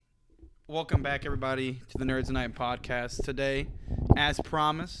Welcome back, everybody, to the Nerds Night podcast. Today, as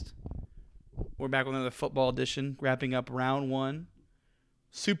promised, we're back with another football edition, wrapping up round one.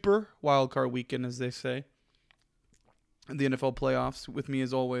 Super wildcard weekend, as they say. The NFL playoffs. With me,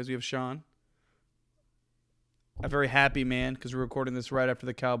 as always, we have Sean. A very happy man, because we're recording this right after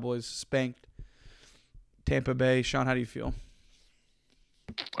the Cowboys spanked Tampa Bay. Sean, how do you feel?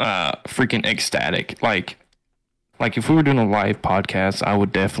 Freaking ecstatic. Like if we were doing a live podcast, I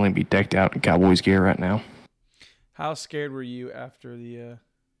would definitely be decked out in Cowboys gear right now. How scared were you after the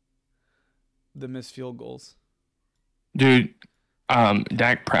missed field goals? Dude,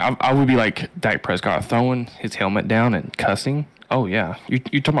 I would be like Dak Prescott throwing his helmet down and cussing. Oh yeah, you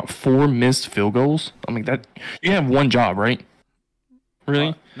talking about 4 missed field goals? I mean that you have one job, right?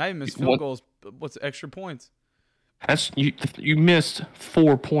 Really? Not even missed field goals. But what's extra points? That's you missed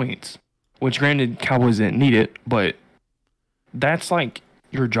 4 points, which granted Cowboys didn't need it, but that's like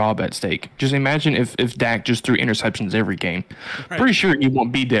your job at stake. Just imagine if Dak just threw interceptions every game. Right. Pretty sure he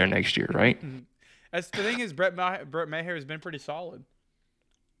won't be there next year, right? That's the thing is Brett Maher has been pretty solid.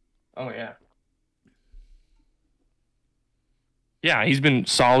 Oh yeah. Yeah, he's been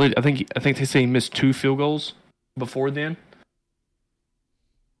solid. I think they say he missed 2 field goals before then.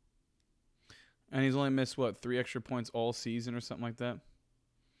 And he's only missed, 3 extra points all season or something like that?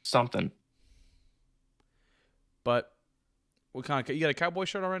 Something. But what kind of... You got a Cowboy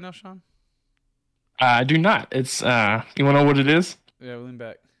shirt on right now, Sean? I do not. It's, you want to know what it is? Yeah, lean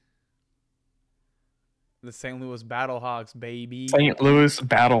back. The St. Louis Battlehawks, baby. St. Louis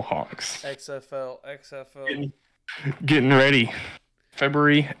Battlehawks. XFL. Getting ready.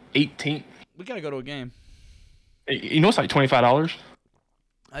 February 18th. We got to go to a game. You know it's like $25?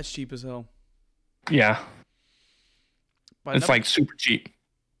 That's cheap as hell. Yeah. But it's like super cheap.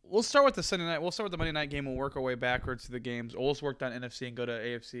 We'll start with the Sunday night. We'll start with the Monday night game. We'll work our way backwards to the games. We'll just work down NFC and go to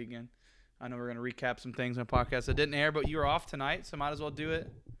AFC again. I know we're going to recap some things on the podcast that didn't air, but you were off tonight, so might as well do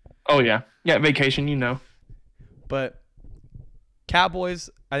it. Oh, yeah. Yeah, vacation, you know. But Cowboys,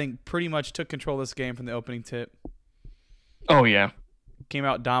 I think, pretty much took control of this game from the opening tip. Oh, yeah. Came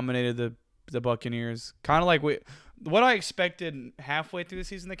out, dominated the Buccaneers. Kind of like what I expected halfway through the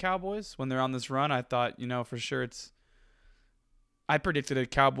season, the Cowboys, when they're on this run. I thought, for sure I predicted a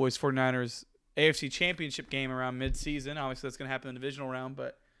Cowboys 49ers AFC Championship game around mid-season. Obviously, that's going to happen in the divisional round,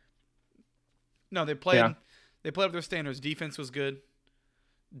 but no, they played up their standards. Defense was good.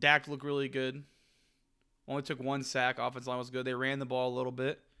 Dak looked really good. Only took 1 sack. Offensive line was good. They ran the ball a little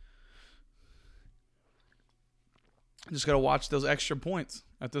bit. Just got to watch those extra points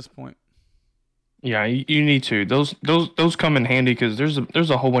at this point. Yeah, you need to. Those come in handy because there's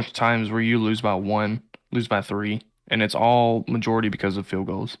a whole bunch of times where you lose by 1, lose by 3, and it's all majority because of field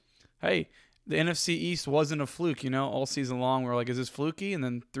goals. Hey, the NFC East wasn't a fluke, all season long. We're like, is this fluky? And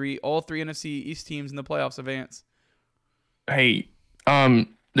then all three NFC East teams in the playoffs advance. Hey, the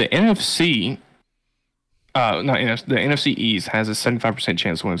NFC, the NFC East has a 75%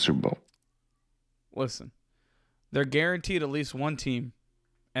 chance to win the Super Bowl. Listen, they're guaranteed at least one team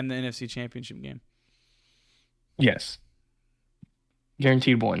in the NFC Championship game. Yes.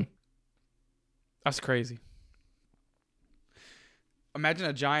 Guaranteed one. That's crazy. Imagine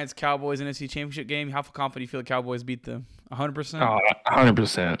a Giants-Cowboys NFC Championship game. How confident do you feel the Cowboys beat them? 100%? Oh,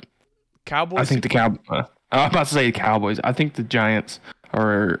 100%. Cowboys? I think I'm about to say the Cowboys. I think the Giants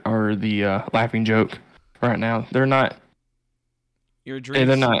are the laughing joke right now. They're not. Your dream.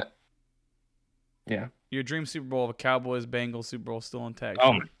 They're not. Yeah. Your dream Super Bowl of a Cowboys-Bengals Super Bowl still intact.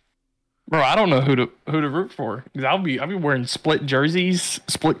 Bro, I don't know who to root for. I'll be wearing split jerseys,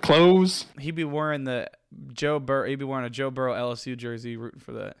 split clothes. He'd be wearing a Joe Burrow LSU jersey, rooting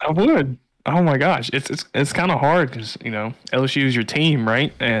for that. I would. Oh my gosh, it's kind of hard because LSU is your team,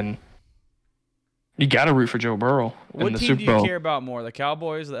 right? And you got to root for Joe Burrow in the Super Bowl. What team do you care about more, the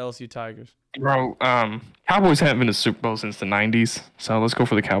Cowboys or the LSU Tigers? Bro, Cowboys haven't been to Super Bowl since the '90s, so let's go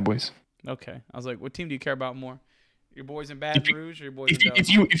for the Cowboys. Okay, I was like, what team do you care about more? Your boys in Baton Rouge or your boys in Dallas?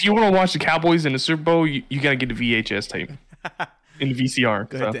 If you want to watch the Cowboys in the Super Bowl, you got to get the VHS tape in the VCR.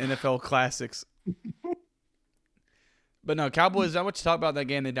 Go ahead, the NFL classics. But no, Cowboys, not much to talk about that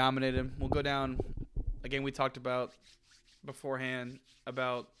game. They dominated them. We'll go down a game we talked about beforehand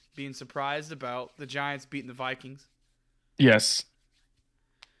about being surprised about the Giants beating the Vikings. Yes.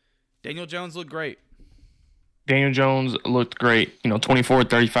 Daniel Jones looked great. Daniel Jones looked great. 24,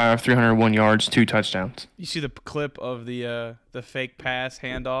 35, 301 yards, 2 touchdowns. You see the clip of the fake pass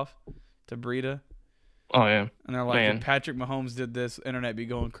handoff to Breida? Oh, yeah. And they're like, if Patrick Mahomes did this, internet be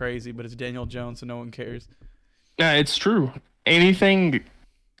going crazy, but it's Daniel Jones, so no one cares. Yeah, it's true. Anything,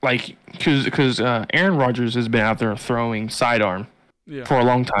 because Aaron Rodgers has been out there throwing sidearm for a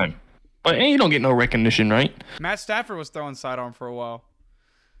long time. But you don't get no recognition, right? Matt Stafford was throwing sidearm for a while.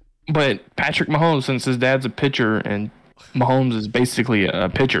 But Patrick Mahomes, since his dad's a pitcher and Mahomes is basically a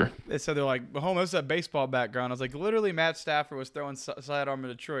pitcher. They said they're like, Mahomes has a baseball background. I was like, literally, Matt Stafford was throwing sidearm in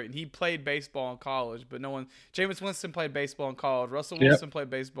Detroit, and he played baseball in college, but no one. Jameis Winston played baseball in college. Russell Wilson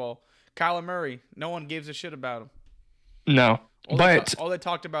played baseball. Kyler Murray, no one gives a shit about him. No, All they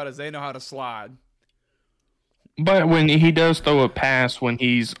talked about is they know how to slide. But when he does throw a pass when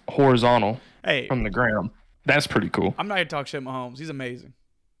he's horizontal from the ground, that's pretty cool. I'm not here to talk shit Mahomes. He's amazing.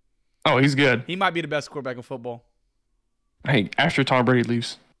 Oh, he's good. He might be the best quarterback in football. Hey, after Tom Brady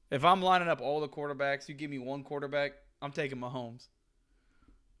leaves. If I'm lining up all the quarterbacks, you give me one quarterback, I'm taking Mahomes.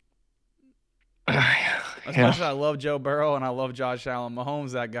 As much as I love Joe Burrow and I love Josh Allen,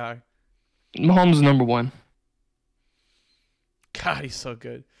 Mahomes that guy. Mahomes is number one. God, he's so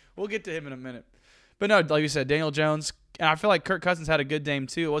good. We'll get to him in a minute. But no, like you said, Daniel Jones. And I feel like Kirk Cousins had a good game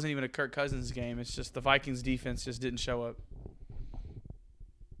too. It wasn't even a Kirk Cousins game. It's just the Vikings defense just didn't show up.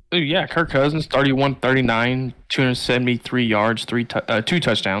 Oh, yeah, Kirk Cousins, 31-39, 273 yards, two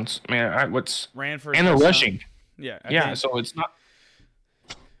touchdowns. I mean, Ran for and they're rushing. Yeah. So it's not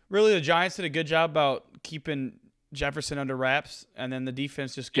really. The Giants did a good job about keeping Jefferson under wraps, and then the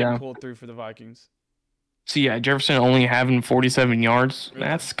defense just getting pulled through for the Vikings. See, Jefferson only having 47 yards. Really?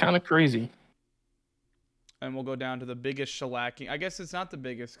 That's kind of crazy. And we'll go down to the biggest shellacking. I guess it's not the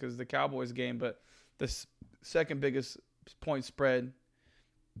biggest because the Cowboys game, but the second biggest point spread.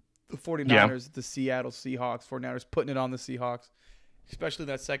 The 49ers, the Seattle Seahawks, 49ers putting it on the Seahawks, especially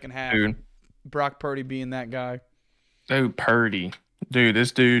that second half. Dude. Brock Purdy being that guy. Dude, Purdy. Dude,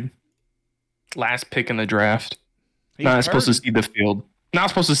 this dude, last pick in the draft. Not supposed to see the field. Not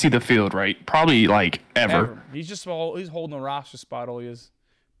supposed to see the field, right? Probably, like, ever. He's holding a roster spot, all he is.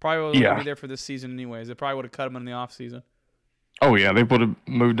 Probably would be there for this season anyways. They probably would have cut him in the offseason. Oh, yeah, they would have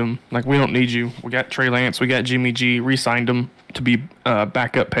moved him. Like, we don't need you. We got Trey Lance. We got Jimmy G. Re-signed him to be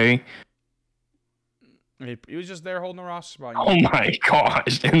backup pay. He was just there holding the roster spot. Oh, my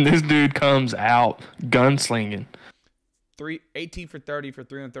gosh. And this dude comes out gunslinging. 18 for 30 for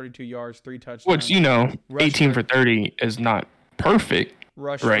 332 yards, 3 touchdowns. Which, 18 for 30 is not perfect.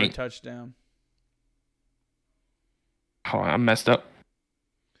 Rush for a touchdown. Oh, I messed up.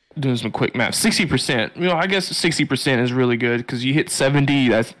 Doing some quick math. 60%. I guess 60% is really good because you hit 70,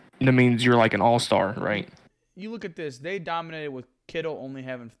 that means you're like an all-star, right? You look at this. They dominated with Kittle only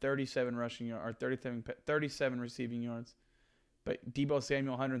having 37 rushing yards or 37 receiving yards. But Deebo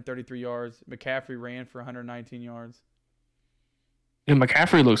Samuel 133 yards. McCaffrey ran for 119 yards. Yeah,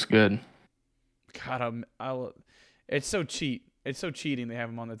 McCaffrey looks good. God, it's so cheat. It's so cheating they have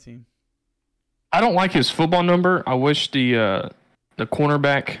him on the team. I don't like his football number. I wish the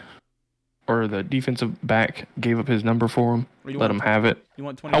cornerback or the defensive back gave up his number for him. Let him have it. You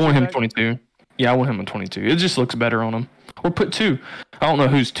want 22? I want him 22. Yeah, I want him on 22. It just looks better on him. Or put 2. I don't know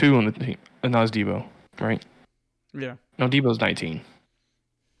who's 2 on the team. And that's Debo, right? Yeah. No, Debo's 19.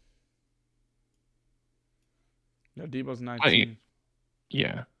 No, Debo's 19.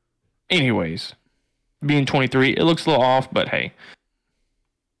 Yeah. Anyways, being 23, it looks a little off, but hey.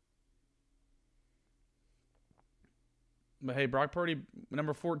 But hey, Brock Purdy,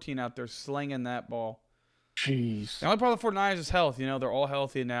 number 14 out there, slinging that ball. Jeez. The only part of the 49ers is health. They're all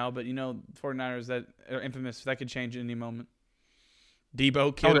healthy now, but 49ers that are infamous, that could change at any moment.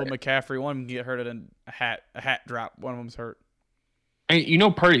 Debo, Kittle, McCaffrey, one of them get hurt at a hat drop. One of them's hurt.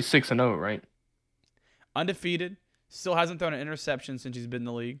 And Purdy's 6-0, right? Undefeated. Still hasn't thrown an interception since he's been in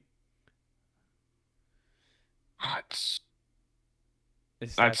the league.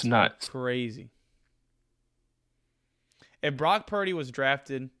 That's nuts. Crazy. If Brock Purdy was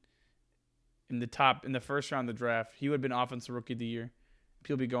drafted in the first round of the draft, he would have been Offensive Rookie of the Year.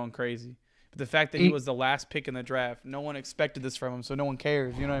 People be going crazy. But the fact that he was the last pick in the draft, no one expected this from him, so no one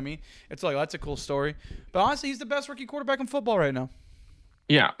cares. You know what I mean? It's like, that's a cool story. But honestly, he's the best rookie quarterback in football right now.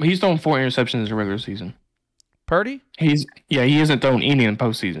 Yeah, he's thrown 4 interceptions in the regular season. Purdy? He hasn't thrown any in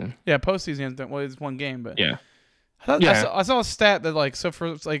postseason. Yeah, postseason. Well, it's one game, but yeah. I saw a stat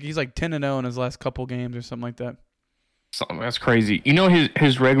that he's like 10-0 in his last couple games or something like that. That's crazy.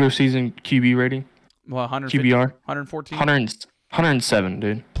 His regular season QB rating? Well, QBR? 114? 107,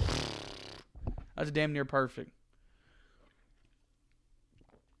 dude. That's damn near perfect.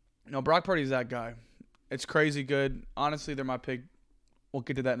 No, Brock Purdy's that guy. It's crazy good. Honestly, they're my pick. We'll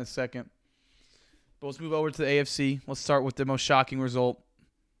get to that in a second. But let's move over to the AFC. Let's start with the most shocking result.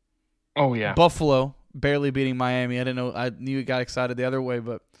 Oh, yeah. Buffalo barely beating Miami. I didn't know. I knew it got excited the other way,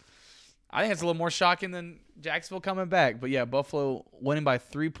 but I think it's a little more shocking than Jacksonville coming back. But, yeah, Buffalo winning by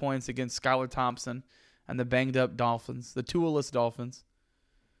 3 points against Skylar Thompson and the banged-up Dolphins, the Tua-less Dolphins.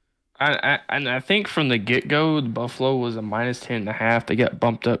 And I think from the get go, the Buffalo was a minus 10.5. They got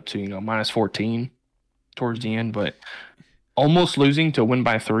bumped up to minus 14 towards the end, but almost losing to win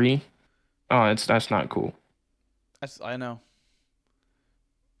by 3. Oh, that's not cool. I know.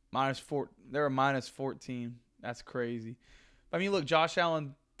 -4. They were -14. That's crazy. I mean, look, Josh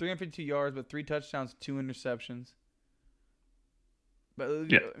Allen, 352 yards, but 3 touchdowns, 2 interceptions.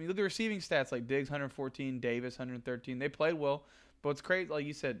 But Yeah. I mean, look at the receiving stats like Diggs 114, Davis 113. They played well, but it's crazy. Like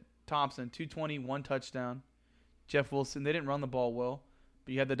you said, Thompson 220, 1 touchdown. Jeff Wilson, they didn't run the ball well,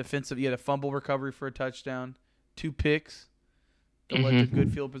 but you had you had a fumble recovery for a touchdown, 2 picks that led to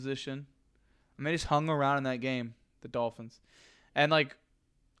good field position. And they just hung around in that game, the Dolphins. And like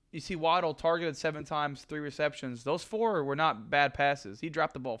you see, Waddle targeted 7 times, 3 receptions. Those 4 were not bad passes. He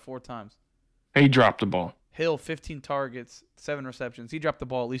dropped the ball 4 times. He dropped the ball. Hill, 15 targets, 7 receptions. He dropped the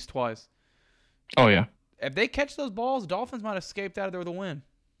ball at least twice. Oh, yeah. If they catch those balls, Dolphins might have escaped out of there with a win.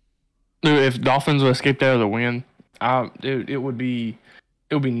 Dude, if Dolphins would escaped out of the win, it would be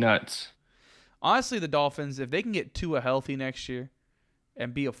nuts. Honestly, the Dolphins, if they can get Tua healthy next year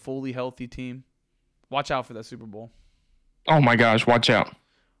and be a fully healthy team, watch out for that Super Bowl. Oh, my gosh. Watch out.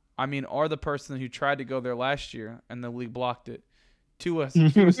 I mean, are the person who tried to go there last year and the league blocked it. Tua's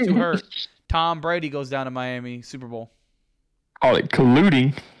too hurt. Tom Brady goes down to Miami, Super Bowl. Call it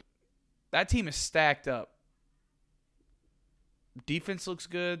colluding. That team is stacked up. Defense looks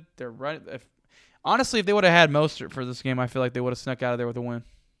good. They're running. Honestly, if they would have had Mostert for this game, I feel like they would have snuck out of there with a win.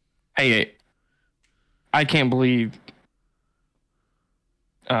 Hey, I can't believe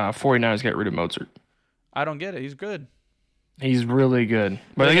 49ers got rid of Mozart. I don't get it. He's good. He's really good.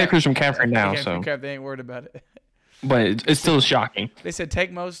 But they got Christian McCaffrey now, so. They ain't worried about it. But it's still shocking. They said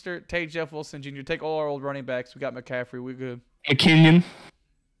take Mostert, take Jeff Wilson Jr., take all our old running backs. We got McCaffrey. We good. McKinnon.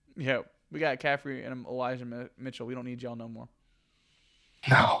 Yeah, we got McCaffrey and Elijah Mitchell. We don't need y'all no more.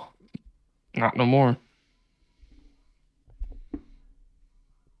 No. Not no more.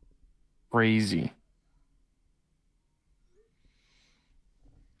 Crazy.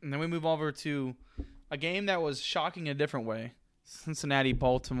 And then we move over to a game that was shocking in a different way.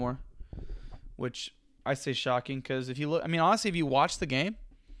 Cincinnati-Baltimore, which I say shocking because if you look, I mean, honestly, if you watch the game,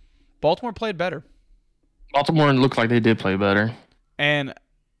 Baltimore played better. Baltimore looked like they did play better. And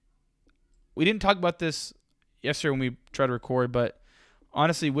we didn't talk about this yesterday when we tried to record, but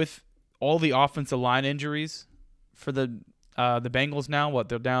honestly, with all the offensive line injuries for the Bengals now,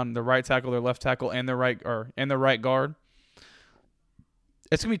 they're down their right tackle, their left tackle, and their right guard.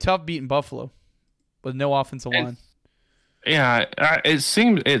 It's gonna be tough beating Buffalo with no offensive line. Yeah,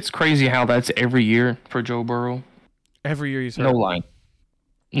 it's crazy how that's every year for Joe Burrow. Every year he's hurt.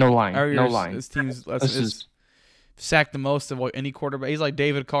 No line. His team's sacked the most of any quarterback. He's like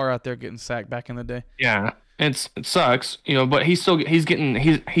David Carr out there getting sacked back in the day. Yeah, it sucks, but he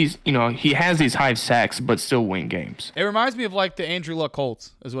has these high sacks, but still win games. It reminds me of like the Andrew Luck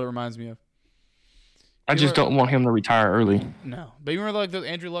Colts is what it reminds me of. I just don't want him to retire early. No, but you remember like the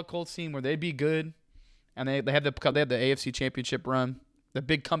Andrew Luck Colts team where they'd be good, and they had the AFC Championship run, the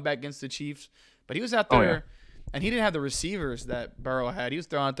big comeback against the Chiefs. But he was out there, and he didn't have the receivers that Burrow had. He was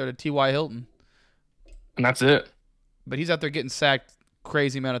throwing out there to T.Y. Hilton, and that's it. But he's out there getting sacked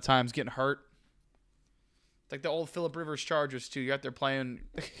crazy amount of times, getting hurt. It's like the old Phillip Rivers Chargers too. You're out there playing.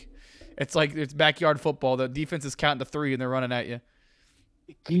 It's like it's backyard football. The defense is counting to 3 and they're running at you.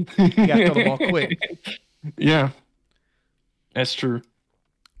 You got to throw the ball quick. Yeah, that's true.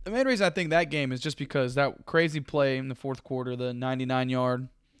 The main reason I think that game is just because that crazy play in the fourth quarter, the 99-yard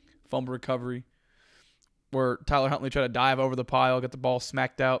fumble recovery, where Tyler Huntley tried to dive over the pile, get the ball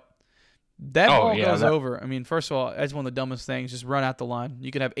smacked out. That ball goes over. I mean, first of all, that's one of the dumbest things. Just run out the line.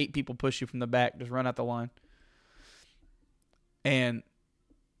 You could have 8 people push you from the back. Just run out the line. And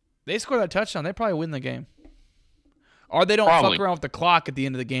they score that touchdown, they probably win the game. Or they don't fuck around with the clock at the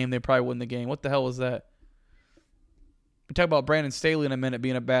end of the game, they probably win the game. What the hell was that? We talk about Brandon Staley in a minute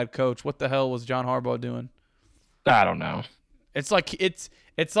being a bad coach. What the hell was John Harbaugh doing? I don't know. It's like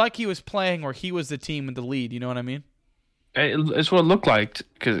he was playing or he was the team with the lead. You know what I mean? It's what it looked like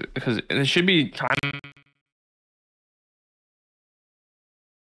because it should be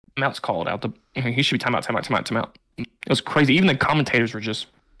timeouts called out. He should be timeout. It was crazy. Even the commentators were just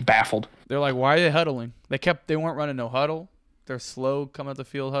baffled. They're like, why are they huddling? They weren't running no huddle. They're slow coming out the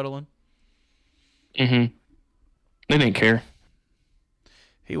field huddling. Mm-hmm. They didn't care.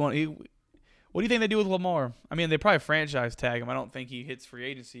 What do you think they do with Lamar? I mean, they probably franchise tag him. I don't think he hits free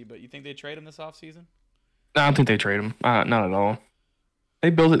agency, but you think they trade him this offseason? No, I don't think they trade him. Not at all. They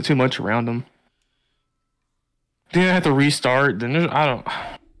build it too much around him. Then they have to restart. Then I don't.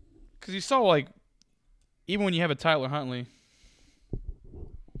 Because you saw, like, even when you have a Tyler Huntley,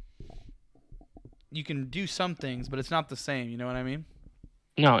 you can do some things, but it's not the same. You know what I mean?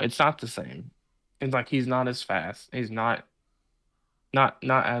 No, it's not the same. It's like he's not as fast. He's not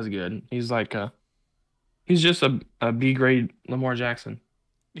as good. He's just a B grade Lamar Jackson.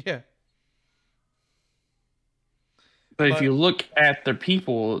 Yeah. But if But you look at their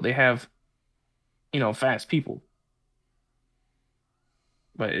people, they have, fast people.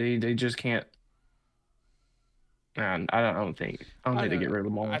 But they just can't. Man, I don't I think they don't get know. rid of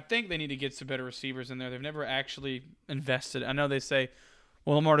Lamar. I think they need to get some better receivers in there. They've never actually invested. I know they say,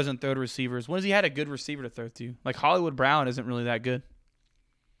 well, Lamar doesn't throw to receivers. When has he had a good receiver to throw to? Like Hollywood Brown isn't really that good.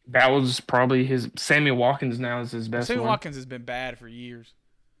 That was probably his. Sammy Watkins now is his best Sammy one. Watkins has been bad for years.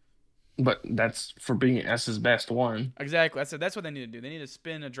 But that's his best one. Exactly. That's what they need to do. They need to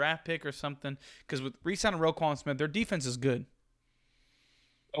spin a draft pick or something. Because with re-signing Roquan Smith, their defense is good.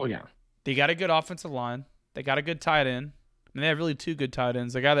 Oh yeah. They got a good offensive line. They got a good tight end. I mean, they have really two good tight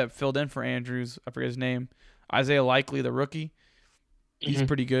ends. The guy that filled in for Andrews, I forget his name, Isaiah Likely, the rookie. He's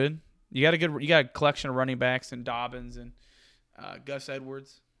pretty good. You got a collection of running backs and Dobbins and Gus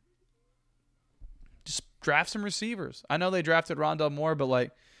Edwards. Just draft some receivers. I know they drafted Rondell Moore, but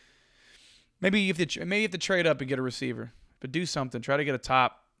like maybe you have to trade up and get a receiver. But do something. Try to get a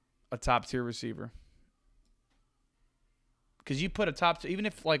top tier receiver. Because you put a top, even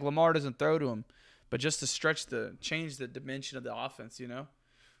if like Lamar doesn't throw to him, but just to change the dimension of the offense,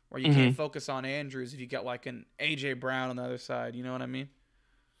 where you can't focus on Andrews if you got like an AJ Brown on the other side. You know what I mean?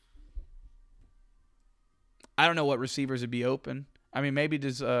 I don't know what receivers would be open. I mean, maybe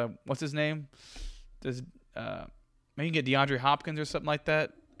does what's his name? Does maybe you can get DeAndre Hopkins or something like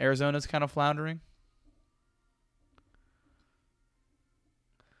that. Arizona's kind of floundering.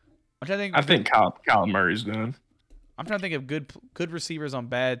 I think Kyle Murray's done. I'm trying to think of good receivers on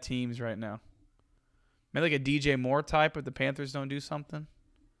bad teams right now. Maybe like a DJ Moore type if the Panthers don't do something.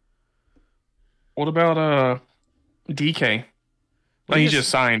 What about DK? Well, he just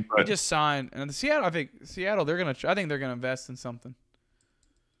signed. But... He just signed, and the Seattle. I think they're gonna invest in something.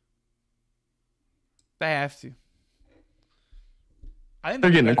 They have to. I think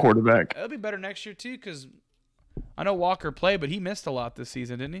they're getting a quarterback. It'll be better next year too, because I know Walker played, but he missed a lot this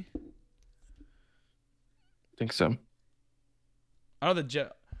season, didn't he? I think so. I know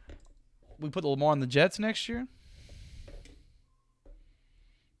we put Lamar on the Jets next year.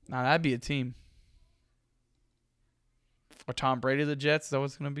 Nah, that'd be a team. Or Tom Brady the Jets. Is that what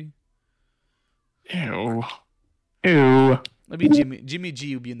it's gonna be? Ew. Maybe Jimmy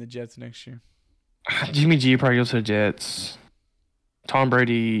G will be in the Jets next year. Jimmy G probably goes to the Jets. Tom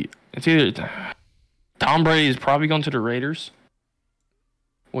Brady. It's either Tom Brady is probably going to the Raiders,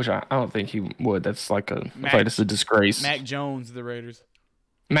 which I don't think he would. That's like that's a disgrace. Mac Jones to the Raiders.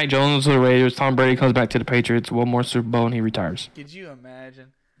 Mac Jones to the Raiders. Tom Brady comes back to the Patriots. One more Super Bowl and he retires. Could you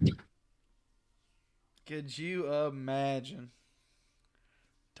imagine? Could you imagine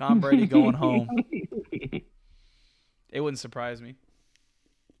Tom Brady going home? It wouldn't surprise me.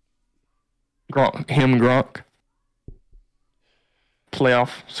 Gronk. Playoff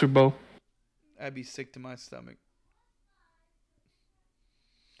Super Bowl. I'd be sick to my stomach.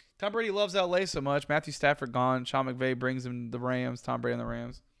 Tom Brady loves LA so much. Matthew Stafford gone. Sean McVay brings him the Rams. Tom Brady and the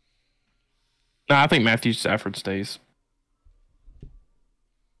Rams. No, I think Matthew Stafford stays.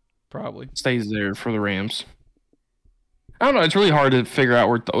 Probably. Stays there for the Rams. I don't know. It's really hard to figure out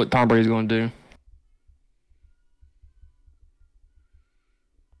what Tom Brady's going to do.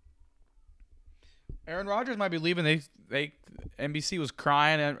 Aaron Rodgers might be leaving. NBC was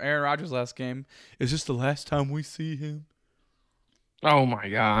crying at Aaron Rodgers last game. Is this the last time we see him? Oh my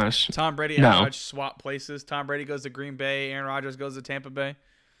gosh. Tom Brady and Aaron Rodgers swap places. Tom Brady goes to Green Bay. Aaron Rodgers goes to Tampa Bay.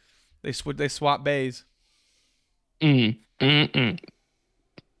 They swap bays.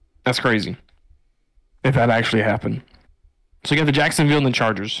 That's crazy. If that actually happened. So you got the Jacksonville and the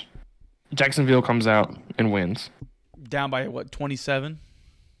Chargers. Jacksonville comes out and wins. Down by what, 27?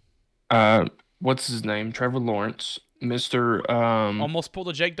 What's his name? Trevor Lawrence. Mr. Almost pulled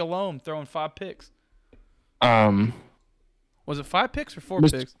a Jake Delhomme throwing 5 picks. Was it 5 picks or 4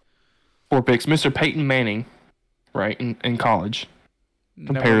 picks? 4 picks. Mr. Peyton Manning, right, in college.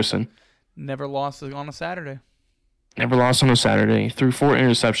 Comparison. Never lost on a Saturday. Never lost on a Saturday. Threw 4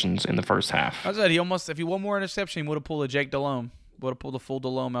 interceptions in the first half. I said if he won more interception, he would have pulled a Jake Delhomme. Would have pulled a full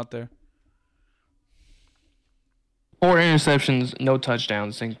Delhomme out there. 4 interceptions, no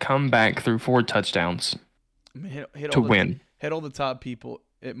touchdowns, and come back through 4 touchdowns to win. Hit all the top people.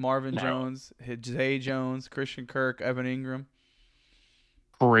 Hit Marvin Jones, hit Zay Jones, Christian Kirk, Evan Ingram.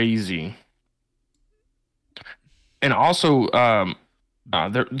 Crazy. And also,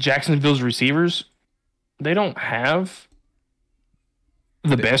 Jacksonville's receivers, they don't have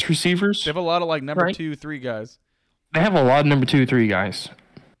the best receivers. They have a lot of like number Right. 2, 3 guys. They have a lot of number 2, 3 guys,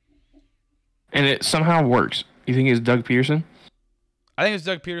 and it somehow works. You think it's Doug Peterson? I think it's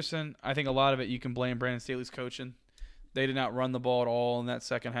Doug Peterson. I think a lot of it you can blame Brandon Staley's coaching. They did not run the ball at all in that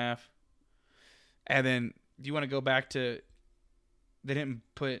second half. And then do you want to go back to they didn't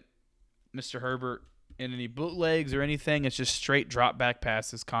put Mr. Herbert in any bootlegs or anything. It's just straight drop back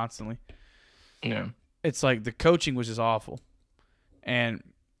passes constantly. Yeah. It's like the coaching was just awful. And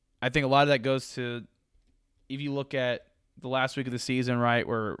I think a lot of that goes to if you look at the last week of the season, right,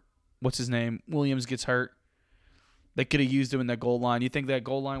 where what's his name? Williams gets hurt. They could have used him in that goal line. You think that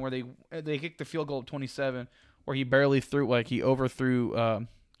goal line where they kicked the field goal at 27, where he barely threw, like he overthrew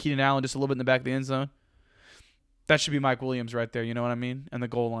Keenan Allen just a little bit in the back of the end zone? That should be Mike Williams right there. You know what I mean? And the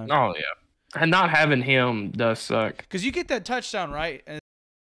goal line. Oh yeah. And not having him does suck. Because you get that touchdown, right? And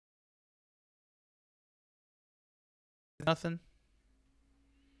nothing.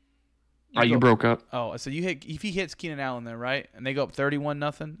 Oh, you broke up. Oh, so if he hits Keenan Allen there, right? And they go up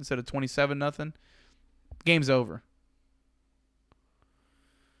 31-0 instead of 27-0, game's over.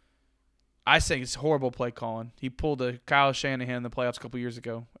 I think it's horrible play calling. He pulled a Kyle Shanahan in the playoffs a couple years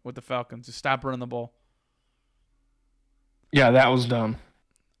ago with the Falcons. Just stop running the ball. Yeah, that was dumb.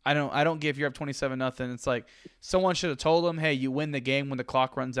 I don't get if you're up 27-0. It's like someone should have told him, hey, you win the game when the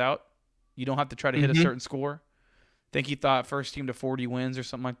clock runs out. You don't have to try to hit a certain score. I think he thought first team to 40 wins or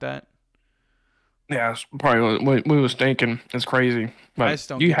something like that. Yeah, that's probably what we was thinking. It's crazy. But I just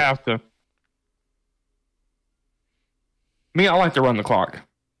don't you get it. have to. Me, I like to run the clock.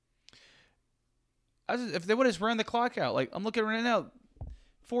 If they would have just ran the clock out, like I'm looking right now,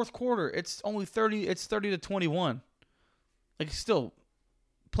 fourth quarter, it's only 30. It's 30-21. Like still,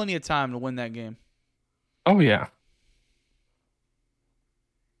 plenty of time to win that game. Oh yeah.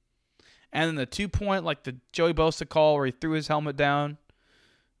 And then the 2-point, like the Joey Bosa call where he threw his helmet down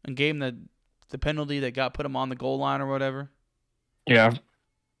and gave him the penalty that got put him on the goal line or whatever. Yeah.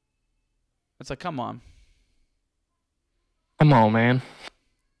 It's like, come on. Come on, man.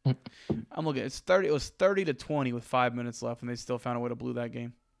 I'm looking. It was 30-20 with 5 minutes left, and they still found a way to blow that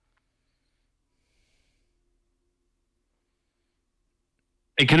game.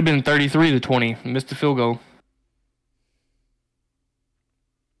 It could have been 33-20. Missed the field goal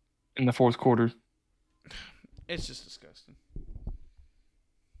in the fourth quarter. It's just disgusting.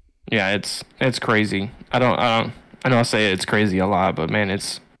 Yeah, it's crazy. I know I say it's crazy a lot, but man,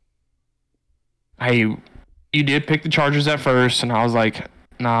 it's. Hey, you did pick the Chargers at first, and I was like,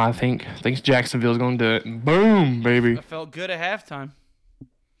 nah, I think Jacksonville's gonna do it. Boom, baby. I felt good at halftime.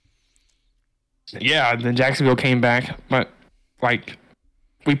 Yeah, then Jacksonville came back, but like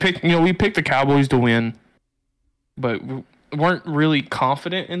we picked the Cowboys to win, but we weren't really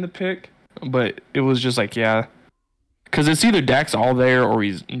confident in the pick. But it was just like, yeah, because it's either Dak's all there or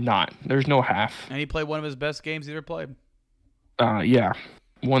he's not. There's no half. And he played one of his best games he ever played. Yeah,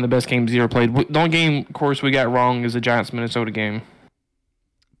 one of the best games he ever played. The only game, of course, we got wrong is the Giants-Minnesota game.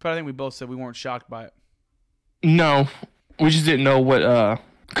 But I think we both said we weren't shocked by it. No, we just didn't know what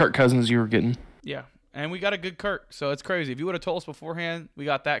Kirk Cousins you were getting. Yeah. And we got a good Kirk, so it's crazy. If you would have told us beforehand we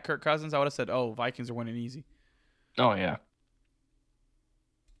got that Kirk Cousins, I would have said, oh, Vikings are winning easy. Oh, yeah.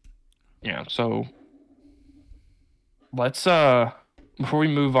 Yeah, so let's, before we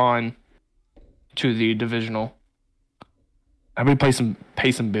move on to the divisional, how about we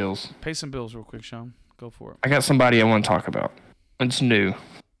pay some bills? Pay some bills real quick, Sean. Go for it. I got somebody I want to talk about. It's new.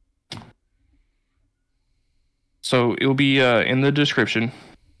 So it will be in the description.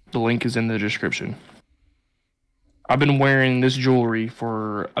 The link is in the description. I've been wearing this jewelry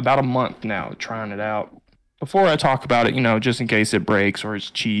for about a month now, trying it out. Before I talk about it, just in case it breaks or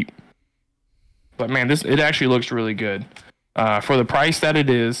it's cheap. But man, it actually looks really good. For the price that it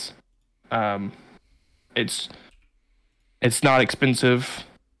is, it's not expensive.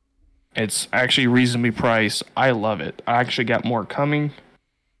 It's actually reasonably priced. I love it. I actually got more coming.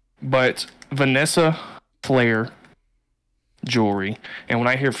 But Vanessa Flair jewelry. And when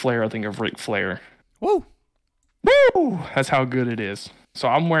I hear Flair, I think of Ric Flair. Woo! Woo! That's how good it is. So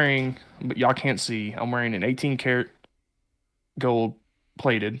I'm wearing, but y'all can't see, I'm wearing an 18 karat gold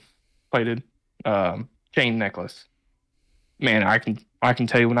plated chain necklace. Man, I can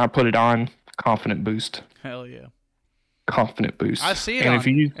tell you when I put it on, confident boost. Hell yeah. Confident boost. I see it and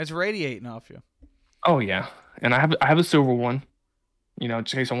on you. It's radiating off you. Oh yeah. And I have a silver one, in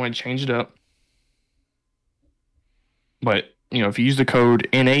case I want to change it up. But, if you use the code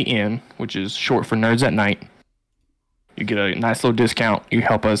NAN, which is short for Nerds at Night, you get a nice little discount. You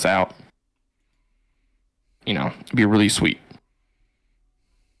help us out. It'd be really sweet.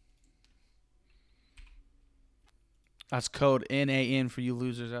 That's code NAN for you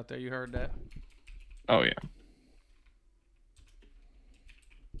losers out there. You heard that? Oh yeah.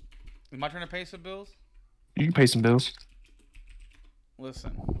 Am I trying to pay some bills? You can pay some bills.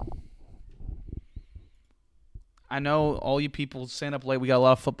 Listen. I know all you people staying up late. We got a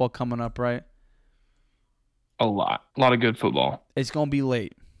lot of football coming up, right? A lot of good football. It's going to be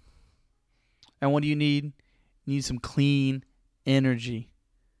late. And what do you need? You need some clean energy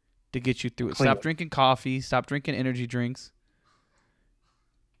to get you through it. Stop drinking coffee. Stop drinking energy drinks.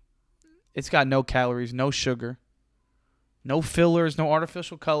 It's got no calories, no sugar, no fillers, no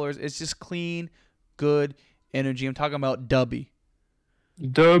artificial colors. It's just clean, good energy. I'm talking about Dubby.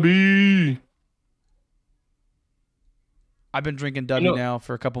 Dubby. I've been drinking Dubby now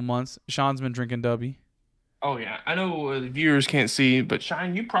for a couple months. Sean's been drinking Dubby. Oh yeah, I know the viewers can't see, but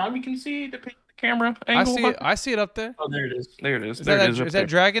Shine, you probably can see the camera angle. I see it up there. Oh, there it is. There it is. Is there that, it is. is that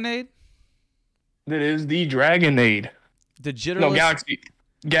Dragonade? That is the Dragonade. The jitterless. No,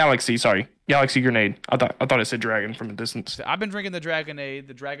 Galaxy. Sorry, Galaxy Grenade. I thought it said dragon from a distance. I've been drinking the Dragonade,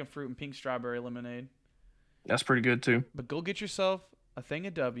 the dragon fruit and pink strawberry lemonade. That's pretty good too. But go get yourself a thing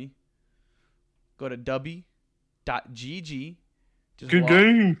of Dubby. Go to dubby.gg. Just good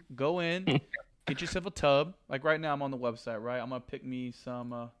game. Go in. Get yourself a tub. Like right now, I'm on the website, right? I'm going to pick me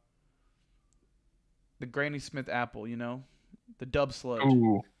some, the Granny Smith apple, you know? The Dub Sludge.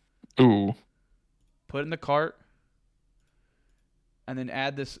 Ooh. Put it in the cart. And then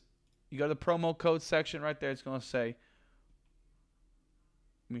add this. You go to the promo code section right there. It's going to say,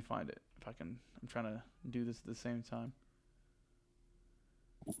 let me find it. If I can, I'm trying to do this at the same time.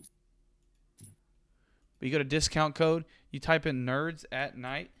 But you go to discount code. You type in Nerds at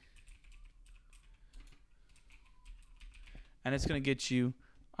Night. And it's going to get you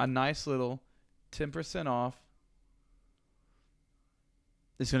a nice little 10% off.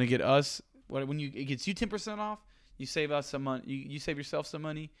 It's going to get us, when it gets you 10% off, you save us some money. You save yourself some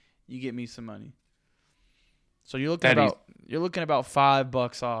money. You get me some money. So you're looking about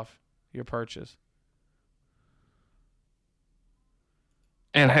 $5 off your purchase.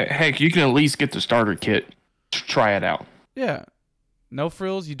 And heck, you can at least get the starter kit to try it out. Yeah. No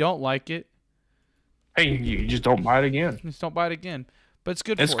frills. You don't like it. Hey, you just don't buy it again. Just don't buy it again. But it's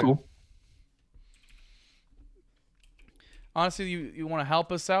good for you. It's cool. Honestly, you want to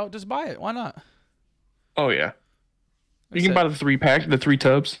help us out, just buy it. Why not? Oh, yeah. You can buy the 3-pack, the 3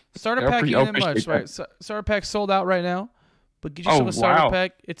 tubs. Starter pack ain't much, right? Starter pack sold out right now. But get yourself a starter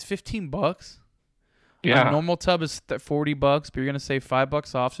pack. It's $15. Yeah. A normal tub is $40, but you're going to save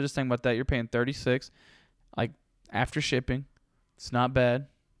 $5 off. So just think about that. You're paying $36, like, after shipping. It's not bad.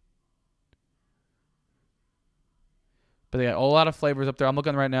 But they got a lot of flavors up there. I'm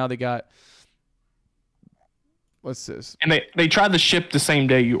looking right now. They got, what's this? And they tried to ship the same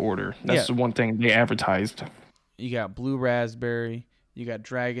day you order. That's the one thing they advertised. You got blue raspberry. You got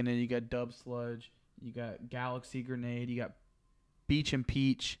Dragonade. You got Dub Sludge. You got Galaxy Grenade. You got Beach and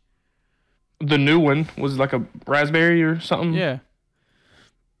Peach. The new one was like a raspberry or something. Yeah.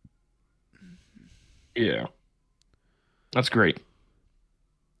 Yeah. That's great.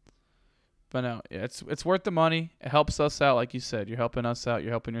 But no, yeah, it's worth the money. It helps us out, like you said. You're helping us out.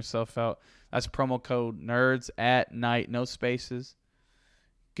 You're helping yourself out. That's promo code Nerds at Night, no spaces.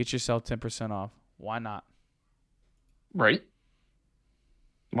 Get yourself 10% off. Why not? Right.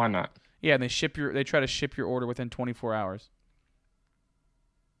 Why not? Yeah, and they try to ship your order within 24 hours.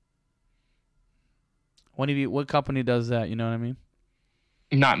 What company does that? You know what I mean?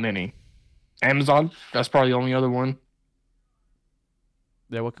 Not many. Amazon. That's probably the only other one.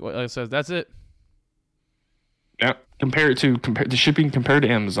 Yeah, what it says, that's it. Yeah. Compare the shipping compared to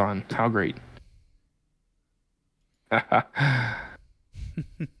Amazon. How great.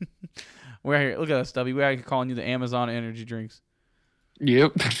 We're here. Look at us, Stubby. We're actually calling you the Amazon energy drinks.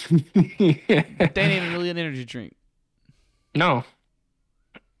 Yep. They ain't even really an energy drink. No.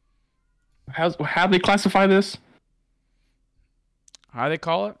 How they classify this? How they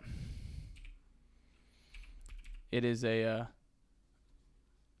call it? It is a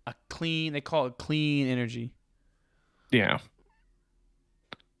clean. They call it clean energy. Yeah.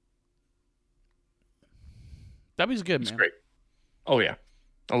 W's good, man. It's great. Oh yeah,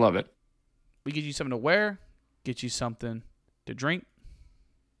 I love it. We get you something to wear, get you something to drink,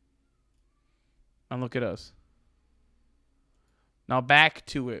 and look at us. Now back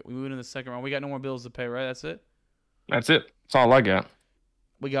to it. We moved in the second round. We got no more bills to pay, right? That's it? That's it. That's all I got.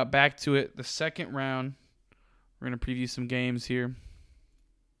 We got back to it. The second round. We're going to preview some games here.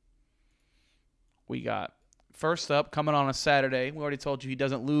 We got first up coming on a Saturday. We already told you he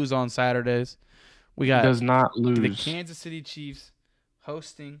doesn't lose on Saturdays. He does not lose. The Kansas City Chiefs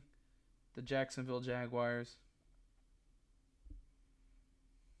hosting the Jacksonville Jaguars.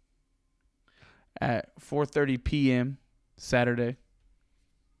 at 4:30 p.m. Saturday.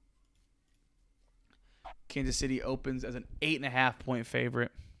 Kansas City opens as an 8.5-point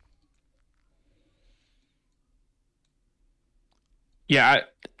favorite. Yeah,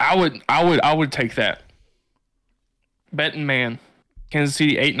 I would take that. Betting man, Kansas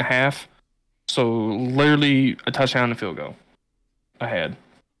City 8.5. So literally a touchdown and a field goal ahead.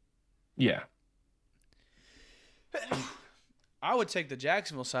 Yeah. I would take the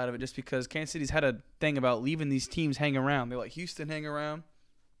Jacksonville side of it just because Kansas City's had a thing about leaving these teams hang around. They let Houston hang around.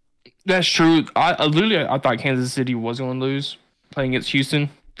 That's true. I thought Kansas City was going to lose playing against Houston.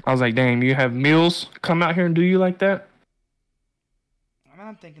 I was like, damn, you have Mills come out here and do you like that?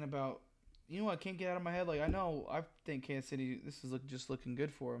 I'm thinking about, you know what, I can't get out of my head. Like, I think Kansas City, this is just looking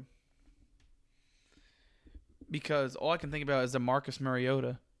good for them. Because all I can think about is the Marcus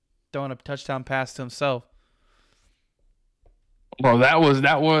Mariota throwing a touchdown pass to himself. Well, that was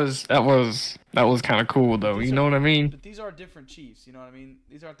kind of cool though. You know what I mean? But these are different Chiefs. You know what I mean?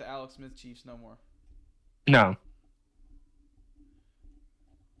 These aren't the Alex Smith Chiefs no more. No.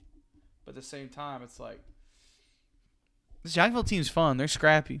 But at the same time, it's like this Jacksonville team's fun. They're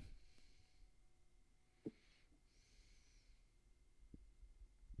scrappy.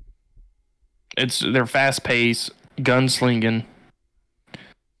 They're fast paced, gunslinging.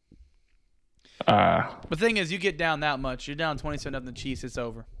 The thing is, you get down that much, you're down 27-0 Chiefs, it's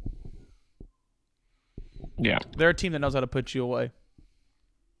over. Yeah. They're a team that knows how to put you away.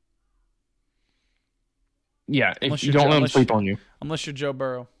 Yeah, if you don't let them sleep on you. Unless you're Joe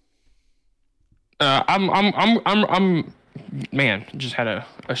Burrow. I'm man, just had a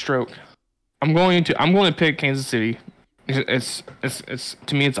stroke. I'm going to pick Kansas City. It's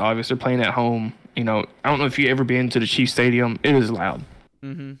to me it's obvious they're playing at home. You know, I don't know if you ever been to the Chiefs Stadium. It is loud.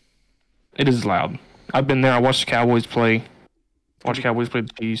 Mm-hmm. It is loud. I've been there. I watched the Cowboys play. Watch the Cowboys play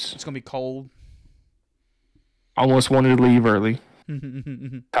the Chiefs. It's gonna be cold. I almost wanted to leave early.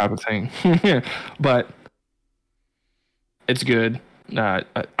 Type of thing. But it's good.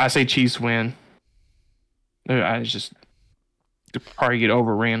 I say Chiefs win. I just probably get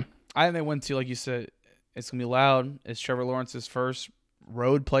overran. I think they win too, like you said. It's gonna be loud. It's Trevor Lawrence's first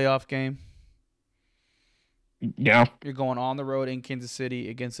road playoff game. Yeah. You're going on the road in Kansas City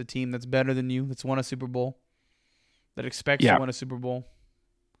against a team that's better than you, that's won a Super Bowl, that expects to win a Super Bowl.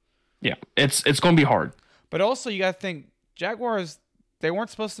 Yeah, it's going to be hard. But also, you got to think Jaguars. They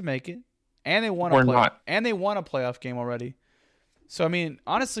weren't supposed to make it, and they won and they won a playoff game already. So I mean,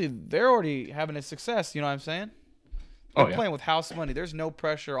 honestly, they're already having a success. You know what I'm saying? They're playing with house money. There's no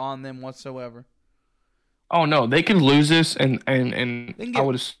pressure on them whatsoever. Oh no, they can lose this, and I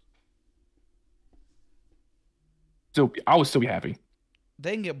would still be happy.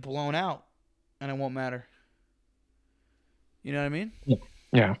 They can get blown out, and it won't matter. You know what I mean?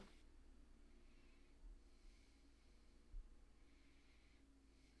 Yeah.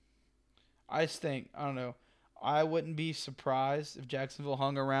 I just think, I don't know, I wouldn't be surprised if Jacksonville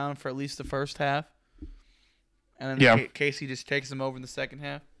hung around for at least the first half, and then Casey just takes them over in the second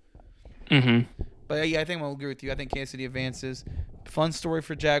half. Mm-hmm. But yeah, I think I'll agree with you. I think Kansas City advances. Fun story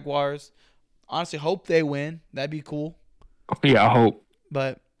for Jaguars. Honestly, hope they win. That'd be cool. Yeah, I hope.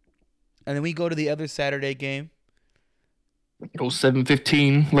 And then we go to the other Saturday game. Go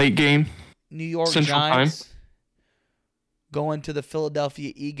 7:15 late game. New York Central Giants time. Going to the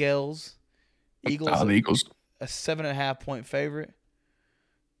Philadelphia Eagles. The Eagles. A 7.5-point favorite.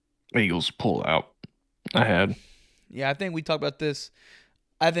 Eagles pull out ahead. Yeah, I think we talked about this.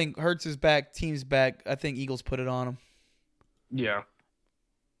 I think Hurts is back. Team's back. I think Eagles put it on them. Yeah.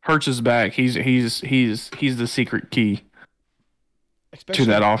 Hurts is back. He's the secret key to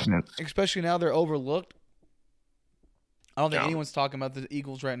that offense. Especially now they're overlooked. I don't think anyone's talking about the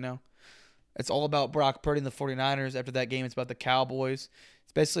Eagles right now. It's all about Brock Purdy and the 49ers. After that game, it's about the Cowboys.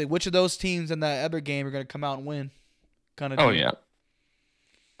 It's basically which of those teams in that other game are going to come out and win. Kind of. Oh, yeah.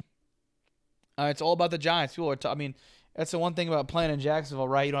 It's all about the Giants. People are I mean, that's the one thing about playing in Jacksonville,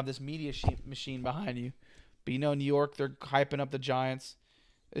 right? You don't have this media machine behind you. But you know, New York, they're hyping up the Giants.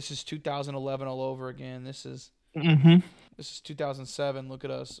 This is 2011 all over again. This is 2007. Look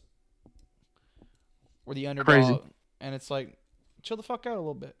at us. We're the underdog. Crazy. And it's like, chill the fuck out a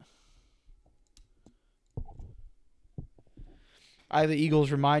little bit. The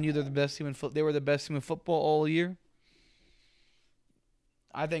Eagles remind you they're the best team in football. They were the best team in football all year.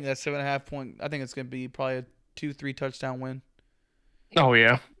 I think that 7.5 point. I think it's going to be probably a 2-3 touchdown win. Oh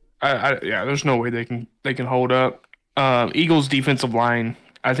yeah, There's no way they can hold up. Eagles defensive line.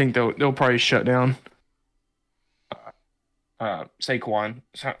 I think they'll probably shut down Saquon.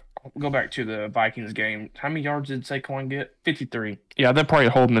 So, go back to the Vikings game. How many yards did Saquon get? 53. Yeah, they'll probably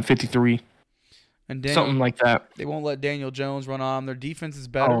hold him at 53. And Something like that. they won't let Daniel Jones run on them. Their defense is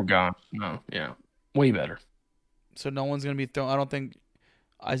better. Oh god, no, yeah, way better. So no one's going to be throwing. I don't think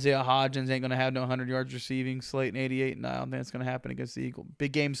Isaiah Hodgins ain't going to have no 100 yards receiving. Slate and 88. No, I don't think it's going to happen against the Eagles.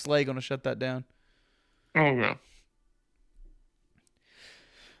 Big game Slay going to shut that down. Oh yeah.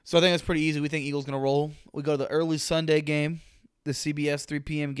 So I think it's pretty easy. We think Eagles going to roll. We go to the early Sunday game, the CBS 3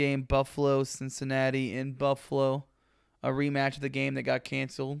 p.m. game, Buffalo, Cincinnati in Buffalo. A rematch of the game that got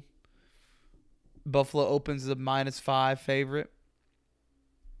canceled. Buffalo opens as a -5 favorite.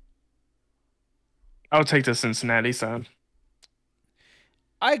 I would take the Cincinnati side.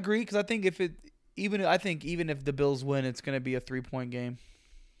 I agree because I think even if the Bills win, it's going to be a 3-point game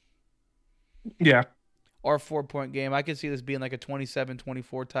Yeah. or a 4-point game. I could see this being like a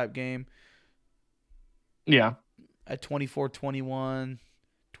 27-24 type game. Yeah. At 24-21,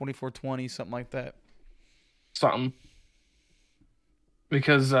 24-20, something like that. Something.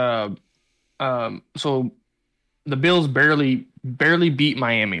 Because so the Bills barely beat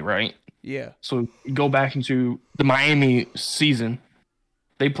Miami, right? Yeah. So you go back into the Miami season.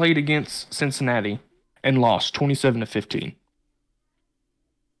 They played against Cincinnati and lost 27-15.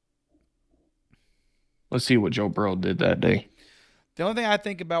 Let's see what Joe Burrow did that day. The only thing I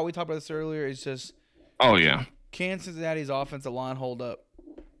think about, we talked about this earlier, is just Oh yeah. can Cincinnati's offensive line hold up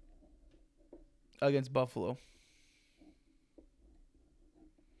against Buffalo?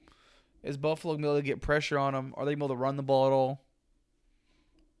 Is Buffalo going to be able to get pressure on them? Are they able to run the ball at all?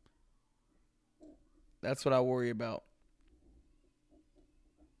 That's what I worry about.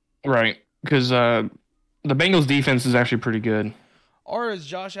 Right. Because the Bengals defense is actually pretty good. Or is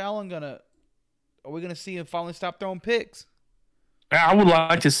Josh Allen are we gonna see him finally stop throwing picks? I would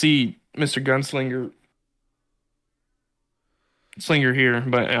like to see Mr. Gunslinger here,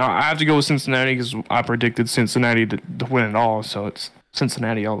 but I have to go with Cincinnati because I predicted Cincinnati to win it all, so it's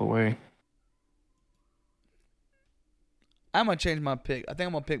Cincinnati all the way. I'm gonna change my pick. I think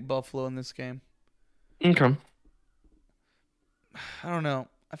I'm gonna pick Buffalo in this game. Okay. I don't know.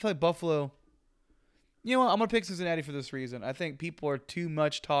 I feel like Buffalo. You know what? I'm gonna pick Cincinnati for this reason. I think people are too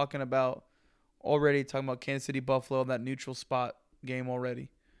much talking about Kansas City Buffalo, that neutral spot game already.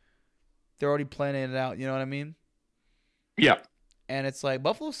 They're already planning it out. You know what I mean? Yeah. And it's like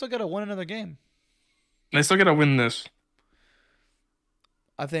Buffalo still got to win another game. They still got to win this.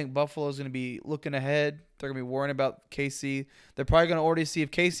 I think Buffalo's going to be looking ahead. They're going to be worrying about KC. They're probably going to already see if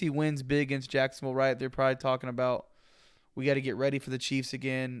KC wins big against Jacksonville, right? They're probably talking about we got to get ready for the Chiefs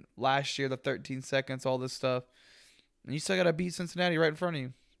again. Last year, the 13 seconds, all this stuff. And you still got to beat Cincinnati right in front of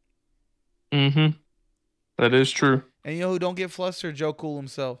you. Mm-hmm. That is true. And you know who don't get flustered? Joe Cool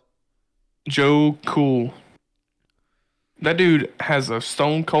himself. Joe Cool. That dude has a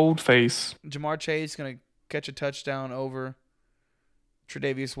stone cold face. Jamar Chase going to catch a touchdown over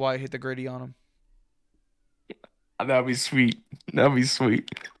Tre'Davious White, hit the gritty on him. That'd be sweet. That'd be sweet.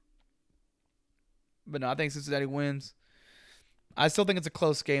 But no, I think Cincinnati wins. I still think it's a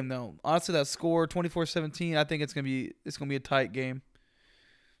close game though. Honestly, that score 24-17, I think it's gonna be a tight game.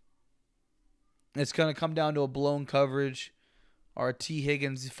 It's gonna come down to a blown coverage or a T.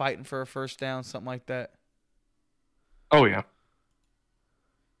 Higgins fighting for a first down, something like that. Oh yeah.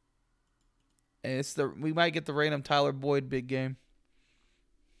 And we might get the random Tyler Boyd big game.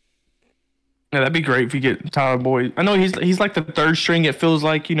 Yeah, that'd be great if you get Tyler Boyd. I know he's like the third string. It feels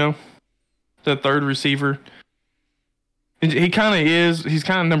like, the third receiver. He kind of is. He's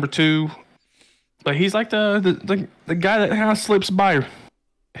kind of number 2, but he's like the guy that kind of slips by.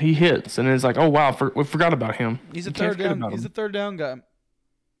 He hits, and it's like, oh wow, we forgot about him. He's a third down. He's a third down guy.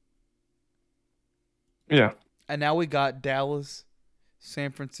 Yeah. And now we got Dallas,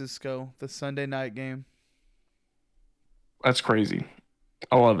 San Francisco, the Sunday night game. That's crazy.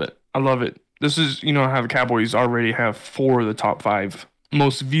 I love it. I love it. This is, how the Cowboys already have 4 of the top 5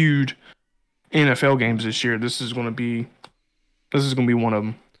 most viewed NFL games this year. This is going to be one of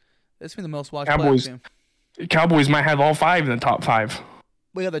them. This will be the most watched Cowboys. game. Cowboys might have all 5 in the top 5.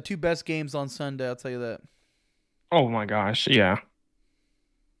 We have the 2 best games on Sunday. I'll tell you that. Oh my gosh, yeah.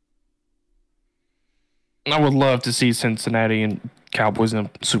 I would love to see Cincinnati and Cowboys in the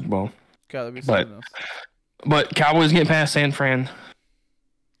Super Bowl. God, that'd be something else. But Cowboys getting past San Fran.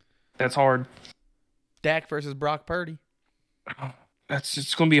 That's hard. Dak versus Brock Purdy.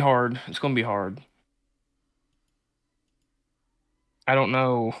 It's gonna be hard. It's gonna be hard. I don't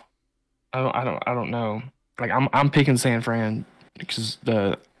know. I don't know. Like I'm picking San Fran because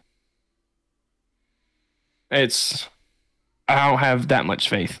I don't have that much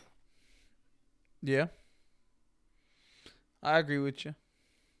faith. Yeah. I agree with you.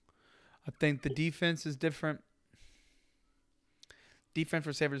 I think the defense is different. Defense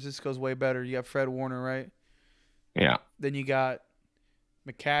for San Francisco is way better. You got Fred Warner, right? Yeah. Then you got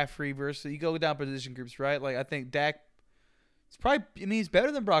McCaffrey versus you go down position groups, right? Like I think Dak. It's probably. I mean, he's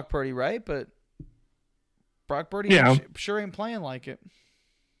better than Brock Purdy, right? But Brock Purdy sure ain't playing like it.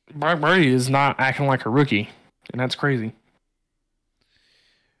 Brock Purdy is not acting like a rookie, and that's crazy.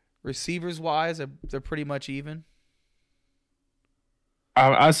 Receivers wise, they're pretty much even.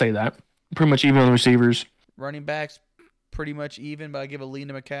 I say that pretty much even on the receivers. Running backs, pretty much even, but I give a lean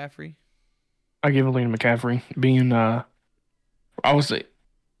to McCaffrey. I give a lean to McCaffrey being I would say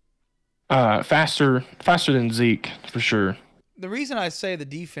faster than Zeke for sure. The reason I say the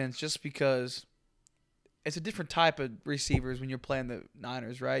defense just because it's a different type of receivers when you're playing the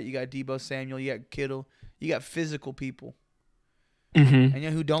Niners, right? You got Deebo Samuel, you got Kittle, you got physical people. Mm-hmm. And you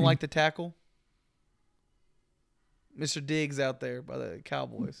know who don't like to tackle? Mr. Diggs out there by the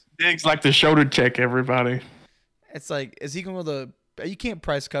Cowboys. Diggs like to shoulder check everybody. It's like, is he going to you can't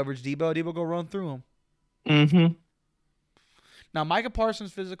press coverage Deebo. Deebo go run through him. Mm-hmm. Now, Micah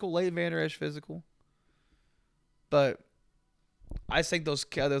Parsons physical, Leighton Vander Esch physical. But I think those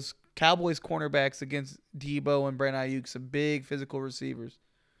Cowboys cornerbacks against Deebo and Brandon Ayuk, some big physical receivers.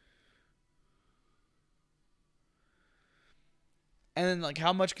 And then, like,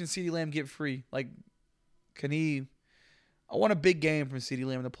 how much can CeeDee Lamb get free? Like, can he... I want a big game from CeeDee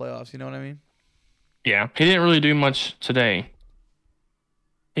Lamb in the playoffs. You know what I mean? Yeah. He didn't really do much today.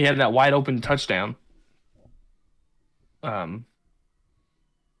 He had that wide open touchdown.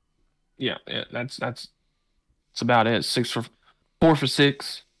 Yeah, that's about it. 4 for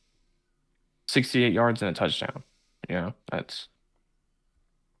 6, 68 yards and a touchdown. Yeah, that's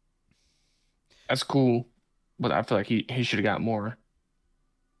cool. But I feel like he should have got more.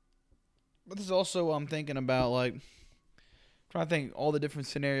 But there's also I'm thinking about like trying to think all the different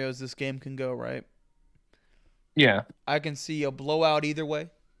scenarios this game can go, right? Yeah. I can see a blowout either way.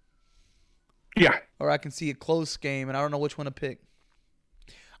 Yeah. Or I can see a close game, and I don't know which one to pick.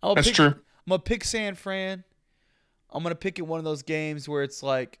 That's true. I'm going to pick San Fran. I'm going to pick it one of those games where it's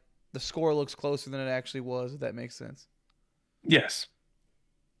like the score looks closer than it actually was, if that makes sense. Yes.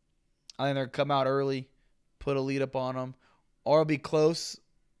 I think they'll come out early, put a lead up on them. Or it'll be close.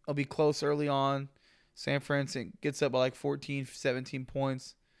 It'll be close early on. San Fran gets up by like 14, 17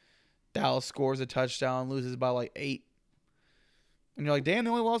 points. Dallas scores a touchdown, loses by like 8. And you're like, damn,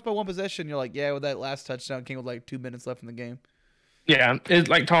 they only lost by one possession. You're like, yeah, well, that last touchdown came with like 2 minutes left in the game. Yeah, it's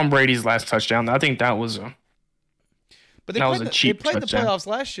like Tom Brady's last touchdown. I think that was a But they played the playoffs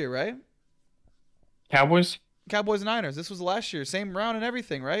last year, right? Cowboys and Niners. This was last year. Same round and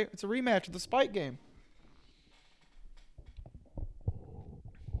everything, right? It's a rematch of the Spike game.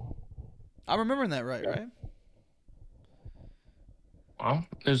 I'm remembering that right? Well,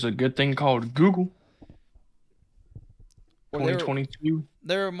 there's a good thing called Google. Well, 2022.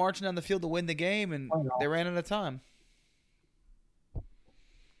 They were marching down the field to win the game, and they ran out of time.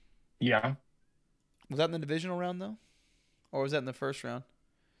 Yeah. Was that in the divisional round though, or was that in the first round?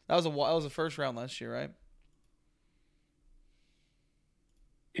 That was the first round last year, right?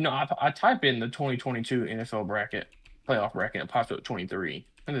 You know, I type in the 2022 NFL playoff bracket, and it pops up 23.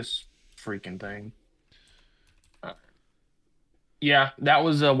 And this freaking thing. Yeah, that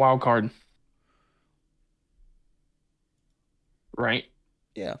was a wild card. Right?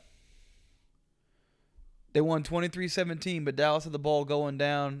 Yeah. They won 23-17, but Dallas had the ball going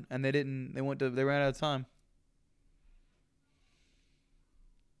down, and they ran out of time.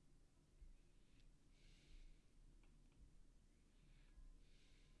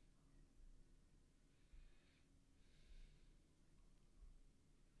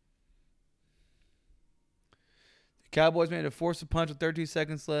 The Cowboys made a force a punch with 13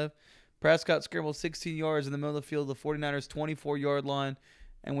 seconds left. Prescott scrambled 16 yards in the middle of the field, the 49ers' 24-yard line,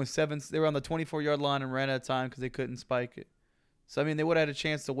 and with they were on the 24-yard line and ran out of time because they couldn't spike it. So, I mean, they would have had a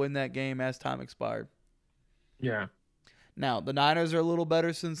chance to win that game as time expired. Yeah. Now, the Niners are a little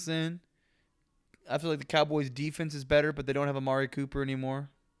better since then. I feel like the Cowboys' defense is better, but they don't have Amari Cooper anymore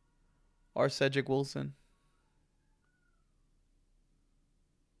or Cedric Wilson.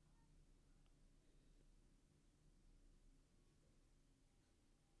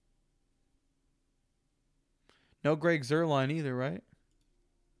 No Greg Zuerlein either, right?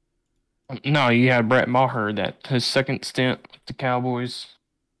 No, you had Brett Maher, that his second stint with the Cowboys.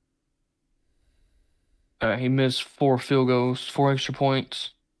 He missed 4 field goals, 4 extra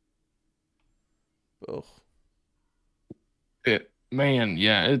points. Ugh.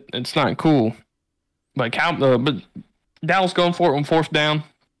 It's not cool. But Dallas going for it on 4th down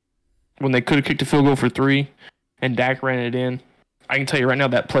when they could have kicked a field goal for 3, and Dak ran it in. I can tell you right now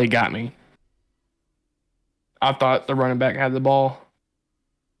that play got me. I thought the running back had the ball,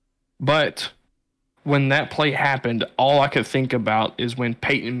 But when that play happened, all I could think about is when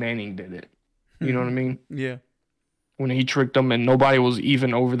Peyton Manning did it. You know what I mean? Yeah. When he tricked them and nobody was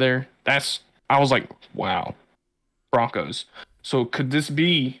even over there. I was like, wow, Broncos. So could this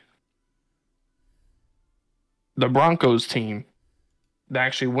be the Broncos team that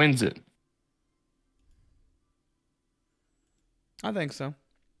actually wins it? I think so.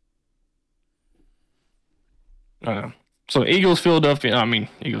 So Eagles and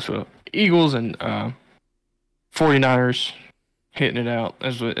 49ers hitting it out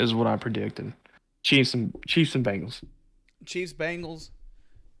as what I predicted. Chiefs and Bengals. Chiefs, Bengals,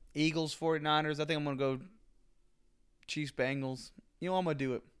 Eagles, 49ers. I think I'm going to go Chiefs, Bengals. You know what I'm going to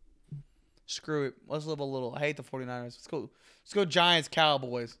do it. Screw it. Let's live a little. I hate the 49ers. Let's go Giants,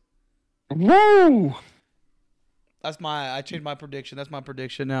 Cowboys. Woo! I changed my prediction. That's my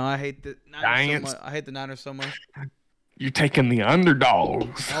prediction now. I hate the Niners Giants. so much. I hate the Niners so much. You're taking the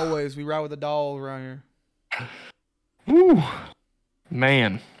underdogs. Always. We ride with the dogs around here. Woo.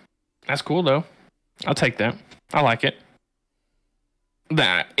 Man. That's cool though. I'll take that. I like it.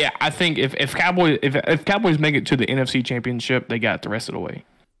 I think if Cowboys make it to the NFC Championship, they got the rest of the way.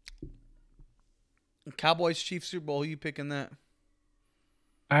 Cowboys, Chiefs, Super Bowl. Who you picking that?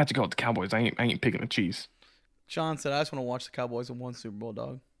 I have to go with the Cowboys. I ain't picking the Chiefs. Sean said, "I just want to watch the Cowboys in one Super Bowl,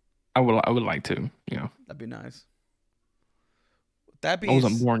 dog." I would like to. Yeah. That'd be nice. That I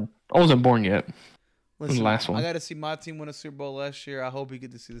wasn't born yet. Listen, the last one. I got to see my team win a Super Bowl last year. I hope you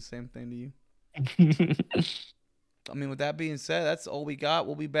get to see the same thing to you. I mean, with that being said, that's all we got.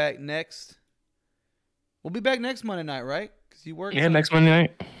 We'll be back next. We'll be back next Monday night, right? Because you work. Yeah, next Monday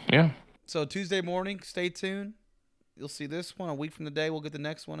night. Yeah. So Tuesday morning, stay tuned. You'll see this one a week from today. We'll get the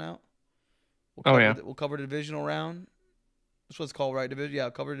next one out. We'll cover the divisional round. That's what it's called, right?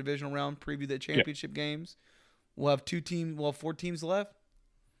 I'll cover the divisional round. Preview the championship games. We'll have 4 teams left.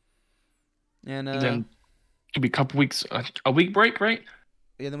 And then it'll be a couple weeks, a week break, right?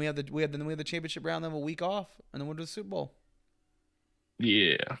 Yeah, then we have the championship round, then a week off, and then we'll do the Super Bowl.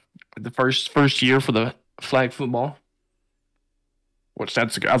 Yeah, the first year for the flag football, I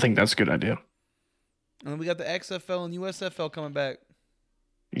think that's a good idea. And then we got the XFL and USFL coming back.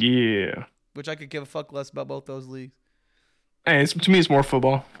 Yeah, which I could give a fuck less about both those leagues. Hey, to me, it's more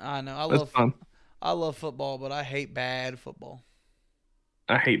football. I know. I love football, but I hate bad football.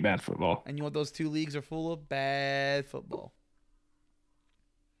 I hate bad football. And you know what those two leagues are full of? Bad football.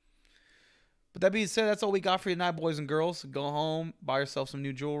 But that being said, that's all we got for you tonight, boys and girls. Go home, buy yourself some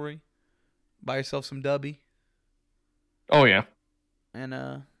new jewelry, buy yourself some Dubby. Oh, yeah. And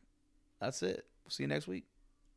that's it. We'll see you next week.